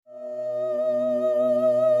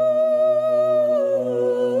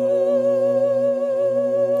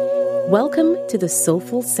Welcome to the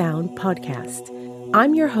Soulful Sound Podcast.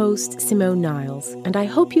 I'm your host, Simone Niles, and I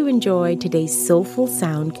hope you enjoy today's Soulful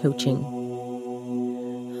Sound coaching.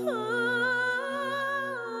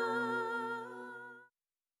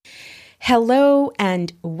 Hello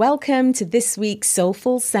and welcome to this week's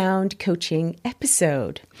Soulful Sound coaching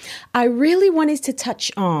episode. I really wanted to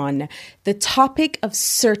touch on the topic of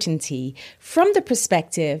certainty from the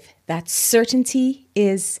perspective that certainty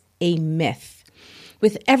is a myth.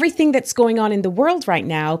 With everything that's going on in the world right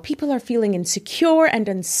now, people are feeling insecure and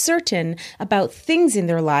uncertain about things in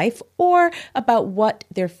their life or about what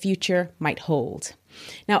their future might hold.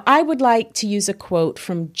 Now, I would like to use a quote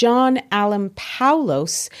from John Allen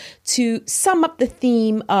Paulos to sum up the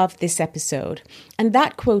theme of this episode. And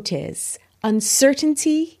that quote is,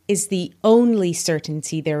 "Uncertainty is the only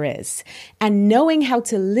certainty there is, and knowing how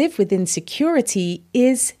to live with insecurity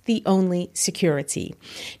is the only security."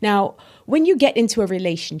 Now, when you get into a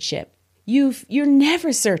relationship, you're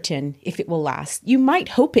never certain if it will last. You might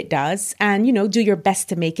hope it does and, do your best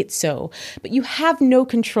to make it so, but you have no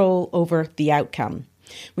control over the outcome.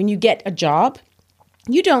 When you get a job,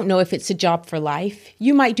 you don't know if it's a job for life.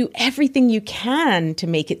 You might do everything you can to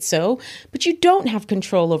make it so, but you don't have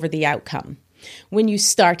control over the outcome. When you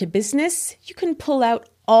start a business, you can pull out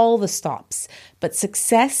all the stops, but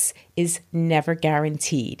success is never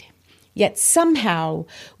guaranteed. Yet somehow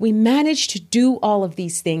we manage to do all of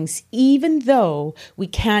these things even though we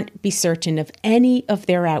can't be certain of any of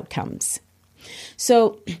their outcomes.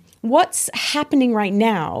 So what's happening right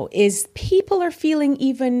now is people are feeling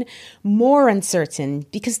even more uncertain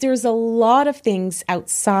because there's a lot of things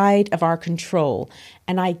outside of our control,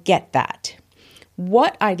 and I get that.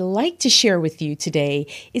 What I'd like to share with you today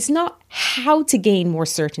is not how to gain more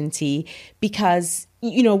certainty because,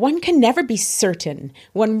 one can never be certain.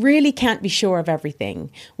 One really can't be sure of everything.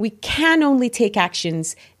 We can only take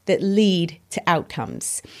actions that lead to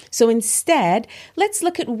outcomes. So instead, let's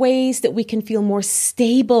look at ways that we can feel more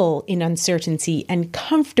stable in uncertainty and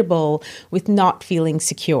comfortable with not feeling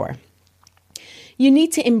secure. You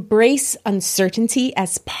need to embrace uncertainty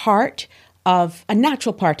as a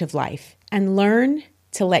natural part of life and learn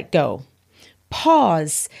to let go.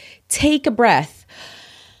 Pause, take a breath,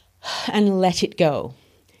 and let it go.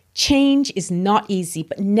 Change is not easy,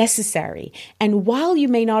 but necessary. And while you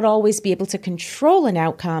may not always be able to control an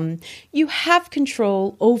outcome, you have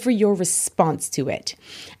control over your response to it.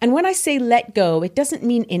 And when I say let go, it doesn't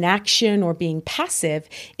mean inaction or being passive.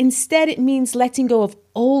 Instead, it means letting go of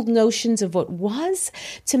old notions of what was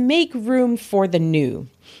to make room for the new.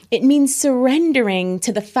 It means surrendering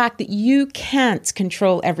to the fact that you can't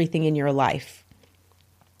control everything in your life.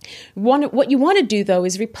 What you want to do, though,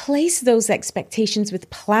 is replace those expectations with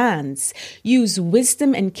plans. Use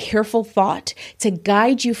wisdom and careful thought to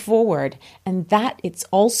guide you forward, and that it's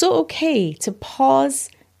also okay to pause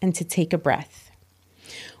and to take a breath.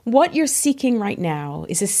 What you're seeking right now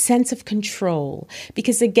is a sense of control,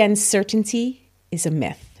 because again, certainty is a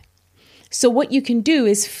myth. So what you can do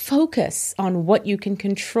is focus on what you can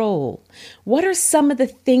control. What are some of the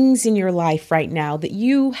things in your life right now that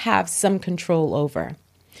you have some control over?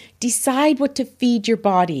 Decide what to feed your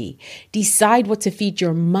body. Decide what to feed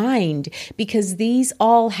your mind, because these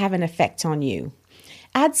all have an effect on you.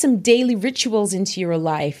 Add some daily rituals into your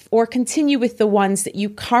life or continue with the ones that you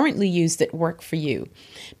currently use that work for you,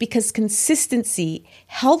 because consistency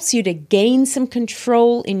helps you to gain some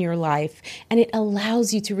control in your life, and it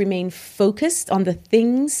allows you to remain focused on the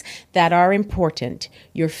things that are important,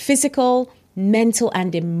 your physical, mental,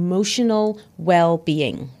 and emotional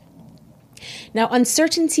well-being. Now,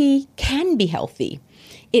 uncertainty can be healthy.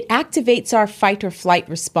 It activates our fight or flight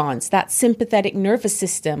response, that sympathetic nervous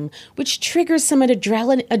system, which triggers some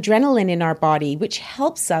adrenaline in our body, which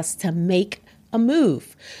helps us to make a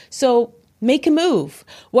move. So make a move.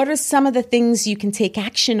 What are some of the things you can take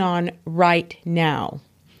action on right now?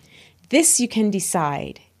 This you can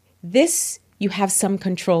decide. This you have some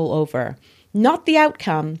control over. Not the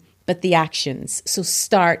outcome, but the actions. So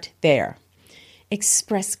start there.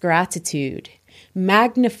 Express gratitude.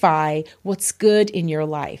 Magnify what's good in your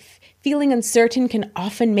life. Feeling uncertain can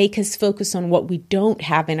often make us focus on what we don't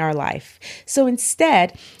have in our life. So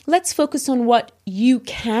instead, let's focus on what you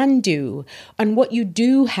can do, on what you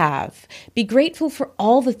do have. Be grateful for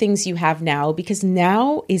all the things you have now, because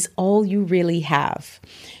now is all you really have.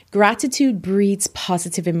 Gratitude breeds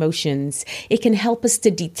positive emotions. It can help us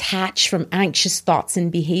to detach from anxious thoughts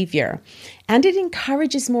and behavior. And it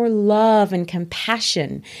encourages more love and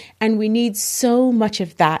compassion. And we need so much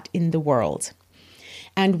of that in the world.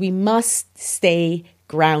 And we must stay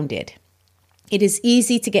grounded. It is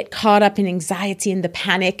easy to get caught up in anxiety and the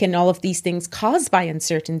panic and all of these things caused by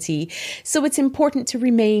uncertainty. So it's important to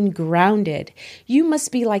remain grounded. You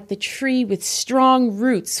must be like the tree with strong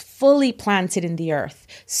roots fully planted in the earth,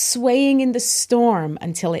 swaying in the storm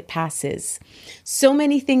until it passes. So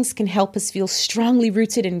many things can help us feel strongly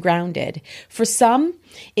rooted and grounded. For some,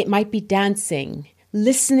 it might be dancing,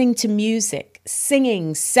 listening to music,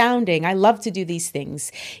 singing, sounding. I love to do these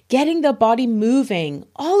things. Getting the body moving.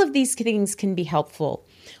 All of these things can be helpful.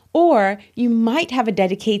 Or you might have a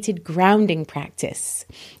dedicated grounding practice.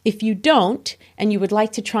 If you don't, and you would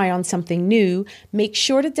like to try on something new, make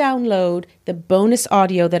sure to download the bonus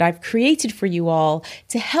audio that I've created for you all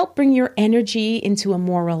to help bring your energy into a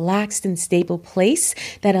more relaxed and stable place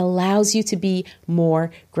that allows you to be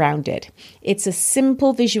more grounded. It's a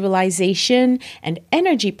simple visualization and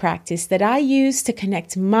energy practice that I use to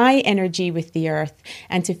connect my energy with the earth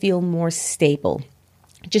and to feel more stable.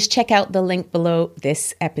 Just check out the link below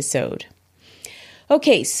this episode.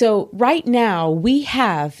 Okay, so right now we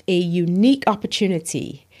have a unique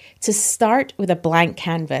opportunity to start with a blank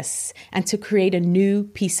canvas and to create a new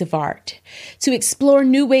piece of art, to explore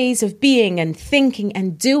new ways of being and thinking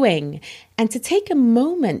and doing, and to take a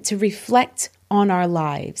moment to reflect on our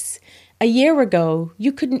lives. A year ago,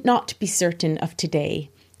 you could not be certain of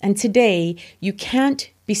today, and today you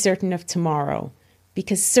can't be certain of tomorrow,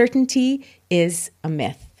 because certainty is a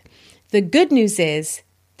myth. The good news is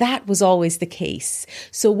that was always the case.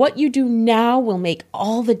 So what you do now will make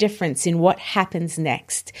all the difference in what happens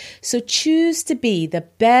next. So choose to be the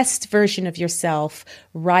best version of yourself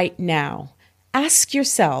right now. Ask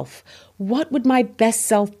yourself, what would my best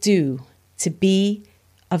self do to be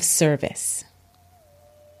of service?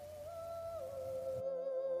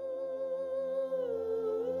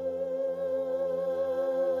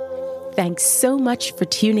 Thanks so much for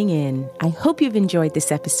tuning in. I hope you've enjoyed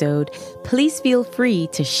this episode. Please feel free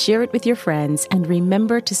to share it with your friends and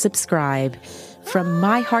remember to subscribe. From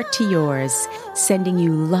my heart to yours, sending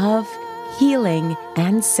you love, healing,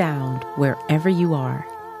 and sound wherever you are.